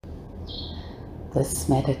This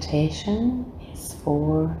meditation is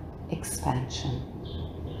for expansion.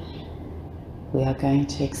 We are going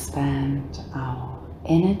to expand our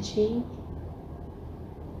energy.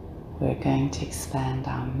 We're going to expand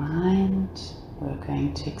our mind. We're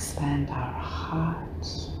going to expand our heart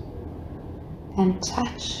and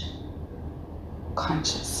touch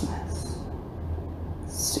consciousness,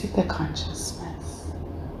 super consciousness.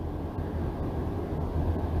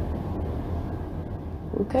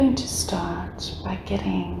 We're going to start by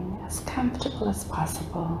getting as comfortable as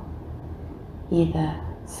possible, either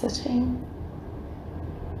sitting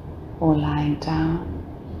or lying down.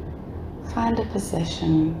 Find a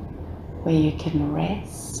position where you can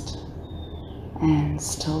rest and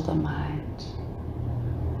still the mind.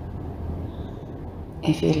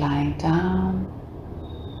 If you're lying down,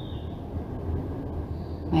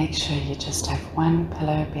 make sure you just have one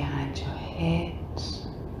pillow behind your head,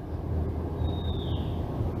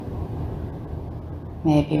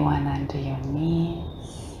 maybe one under your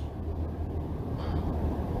knees.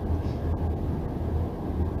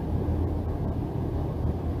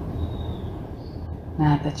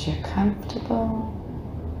 Now that you're comfortable,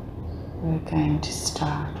 we're going to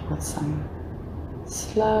start with some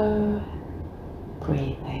slow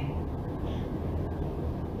breathing.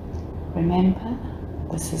 Remember,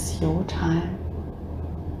 this is your time.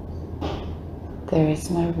 There is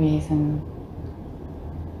no reason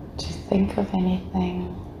to think of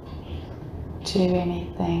anything, do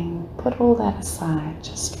anything. Put all that aside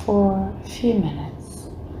just for a few minutes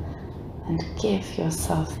and give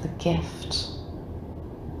yourself the gift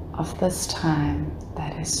of this time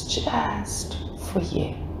that is just for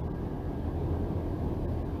you.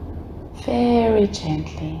 Very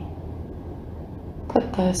gently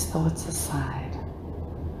put those thoughts aside.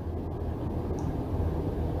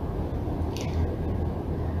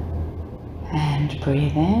 And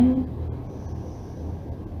breathe in,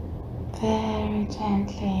 very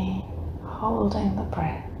gently holding the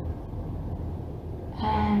breath,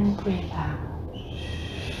 and breathe out.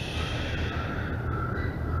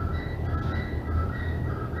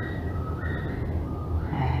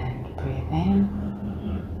 And breathe in.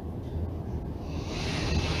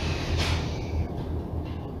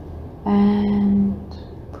 And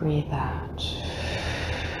breathe out.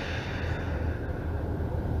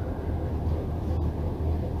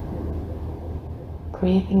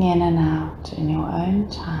 Breathing in and out in your own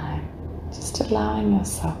time, just allowing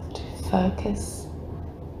yourself to focus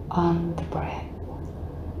on the breath.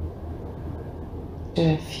 Do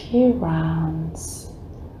a few rounds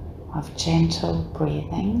of gentle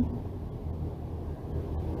breathing,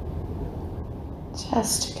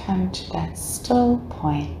 just to come to that still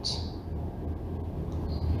point.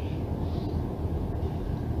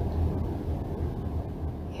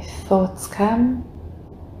 If thoughts come,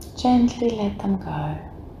 gently let them go.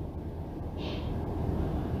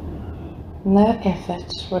 No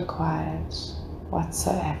effort required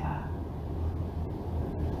whatsoever.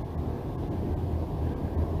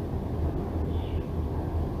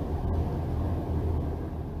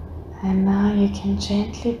 And now you can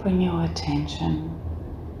gently bring your attention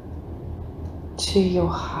to your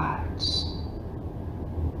heart.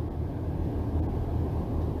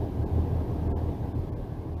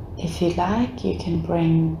 If you like, you can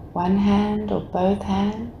bring one hand or both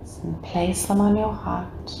hands and place them on your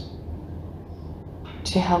heart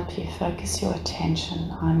to help you focus your attention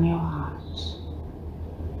on your heart.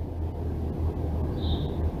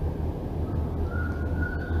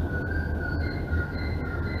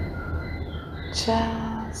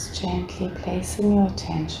 Just gently placing your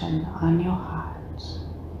attention on your heart,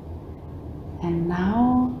 and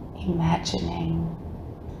now imagining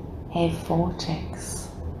a vortex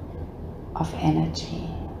of energy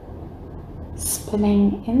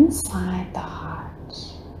spinning inside the heart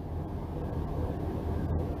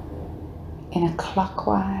in a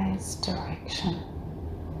clockwise direction.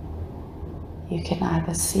 You can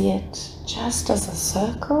either see it just as a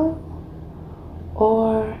circle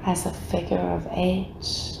or as a figure of 8,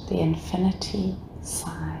 the infinity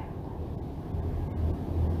sign.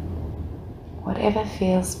 Whatever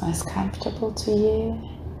feels most comfortable to you,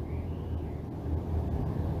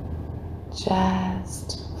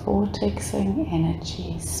 just vortexing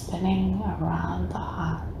energy spinning around the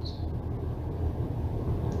heart.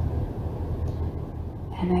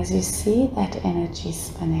 And as you see that energy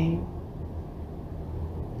spinning,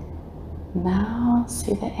 now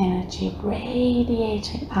see the energy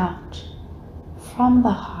radiating out from the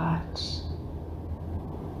heart,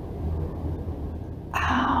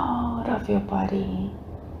 out of your body,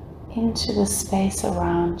 into the space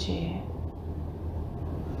around you.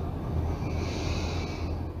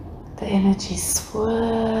 the energy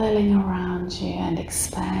swirling around you and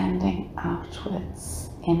expanding outwards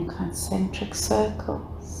in concentric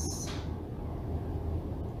circles,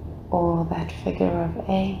 or that figure of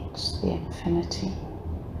 8, the infinity.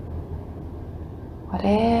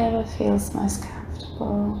 Whatever feels most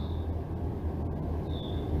comfortable.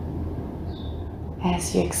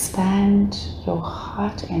 As you expand your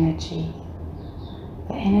heart energy,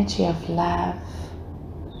 the energy of love,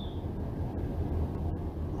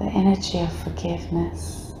 the energy of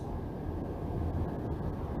forgiveness,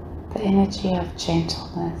 the energy of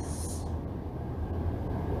gentleness,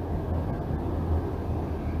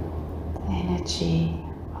 the energy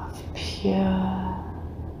of pure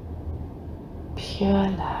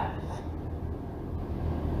love.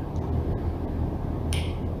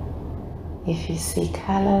 If you see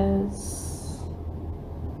colors,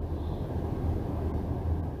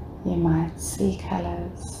 you might see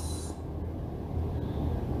colors.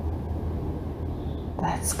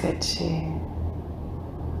 That's good too.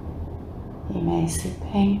 You may see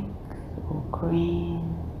pink or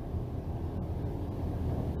green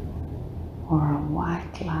or a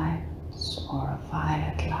white light or a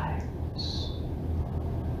violet light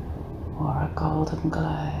or a golden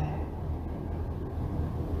glow.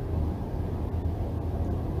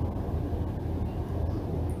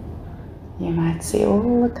 You might see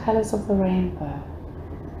all the colors of the rainbow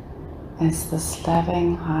as this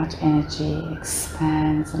loving heart energy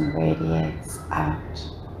expands and radiates out.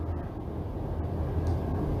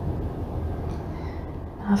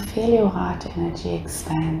 Now feel your heart energy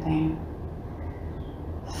expanding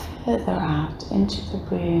further out into the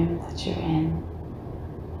room that you're in.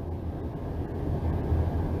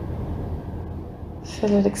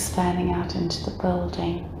 Feel it expanding out into the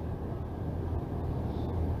building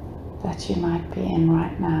that you might be in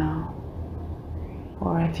right now.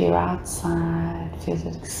 Or if you're outside, feel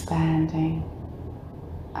it expanding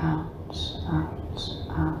out, out,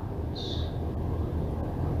 out.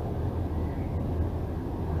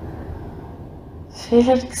 Feel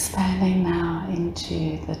it expanding now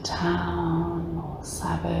into the town or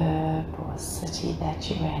suburb or city that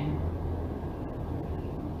you're in,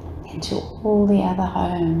 into all the other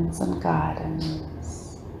homes and gardens.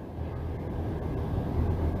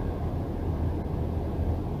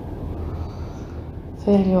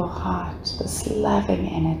 Feel your heart, this loving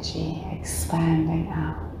energy expanding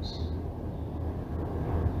out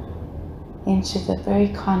into the very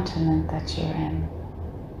continent that you're in.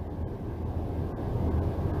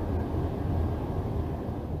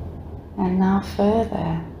 And now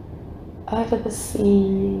further, over the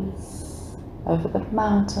seas, over the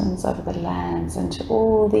mountains, over the lands, into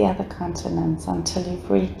all the other continents until you've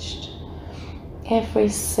reached every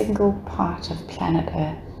single part of planet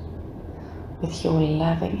Earth. With your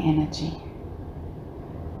loving energy.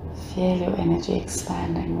 Feel your energy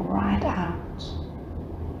expanding right out.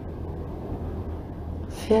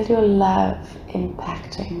 Feel your love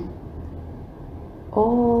impacting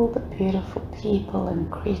all the beautiful people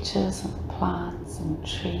and creatures and plants and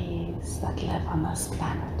trees that live on this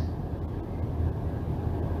planet.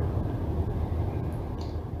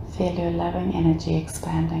 Feel your loving energy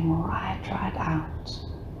expanding right out.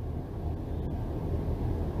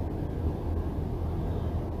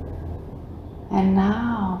 And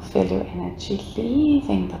now feel your energy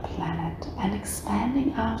leaving the planet and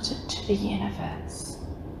expanding out into the universe.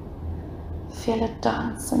 Feel it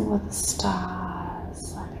dancing with the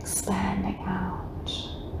stars and expanding out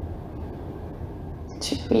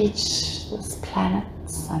to reach the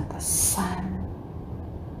planets and the sun.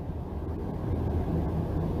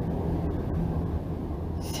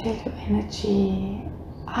 Feel your energy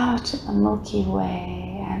out in the Milky Way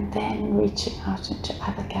and then reaching out into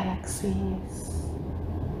other galaxies.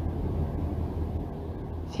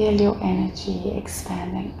 Feel your energy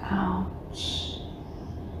expanding out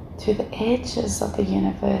to the edges of the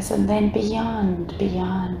universe and then beyond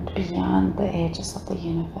the edges of the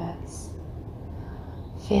universe.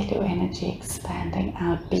 Feel your energy expanding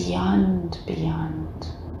out beyond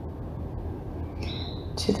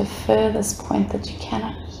to the furthest point that you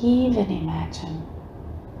cannot even imagine.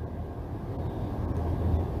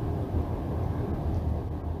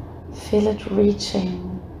 Feel it reaching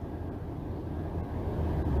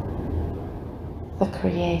the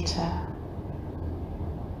Creator.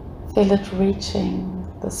 Feel it reaching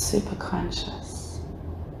the superconscious.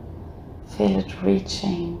 Feel it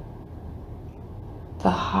reaching the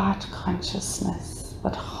heart consciousness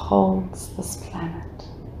that holds this planet.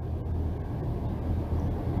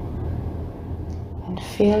 And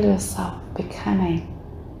feel yourself becoming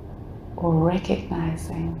or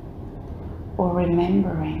recognizing or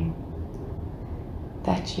remembering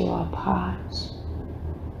that you are part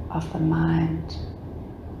of the mind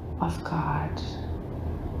of God.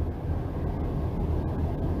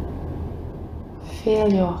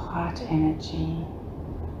 Feel your heart energy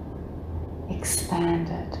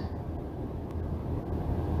expanded,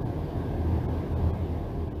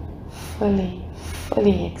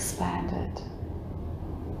 fully expanded,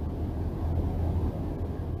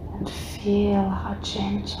 and feel how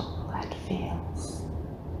gentle that feels.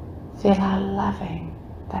 Feel how loving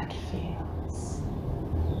that feels.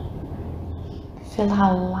 Feel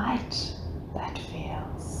how light that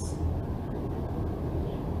feels.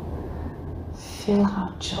 Feel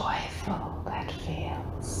how joyful that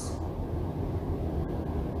feels.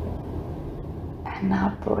 And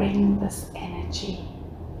now bring this energy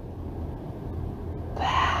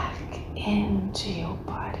back into your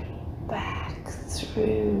body, back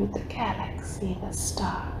through the galaxy, the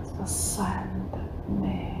stars, the sun, the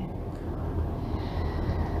moon.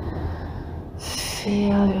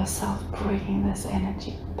 Feel yourself bringing this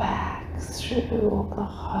energy back through all the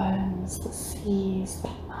homes, the seas, the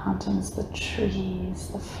mountains, the trees,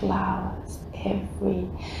 the flowers, every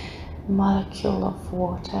molecule of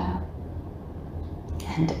water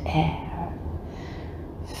and air.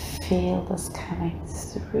 Feel this coming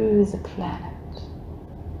through the planet,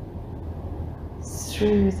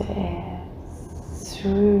 through the air,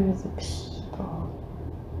 through the people,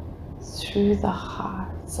 through the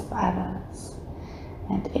hearts of others,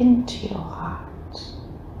 and into your heart.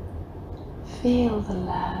 Feel the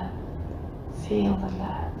love, feel the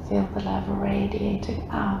love, feel the love radiating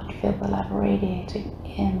out, feel the love radiating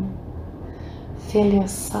in. Feel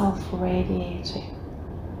yourself radiating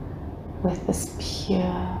with this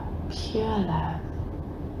pure love.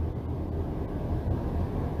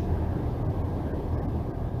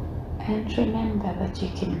 And remember that you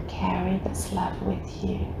can carry this love with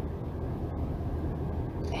you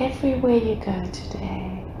everywhere you go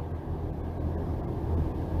today.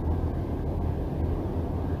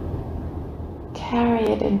 Carry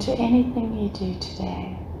it into anything you do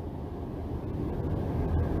today.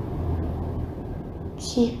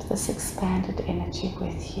 Keep this expanded energy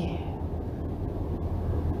with you.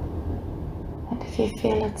 And if you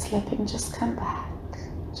feel it slipping, just come back.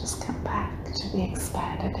 Just come back to the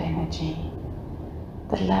expanded energy,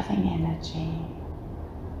 the loving energy,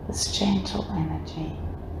 this gentle energy.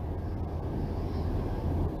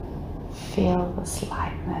 Feel this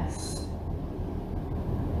lightness.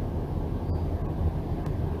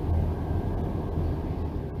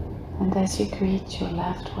 And as you greet your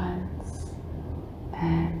loved ones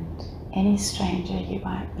and any stranger you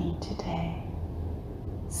might meet today,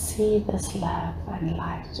 see this love and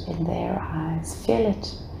light in their eyes. Feel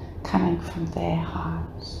it coming from their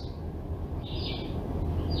hearts.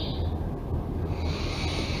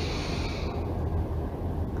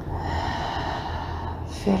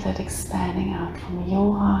 Feel it expanding out from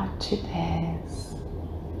your heart to theirs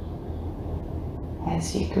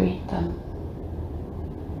as you greet them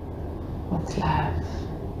with love.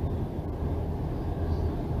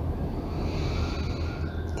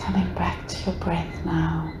 Coming back to your breath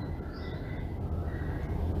now.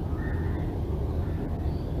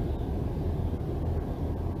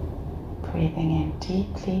 Breathing in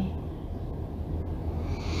deeply.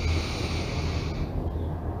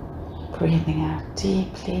 Breathing out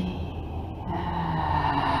deeply.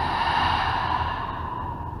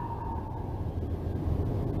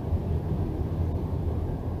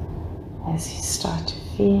 As you start to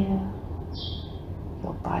feel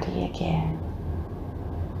your body again,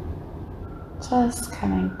 just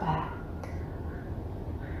coming back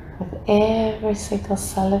with every single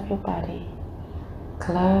cell of your body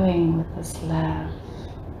glowing with this love,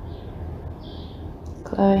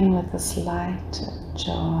 glowing with this light of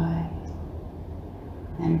joy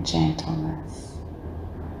and gentleness.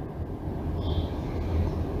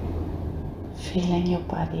 Feeling your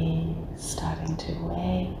body starting to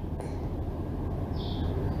wake.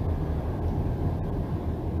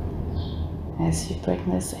 As you bring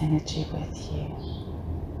this energy with you,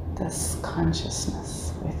 this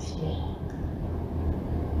consciousness with you.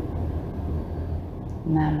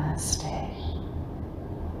 Namaste.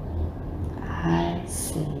 I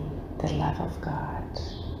see the love of God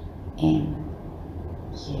in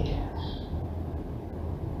you.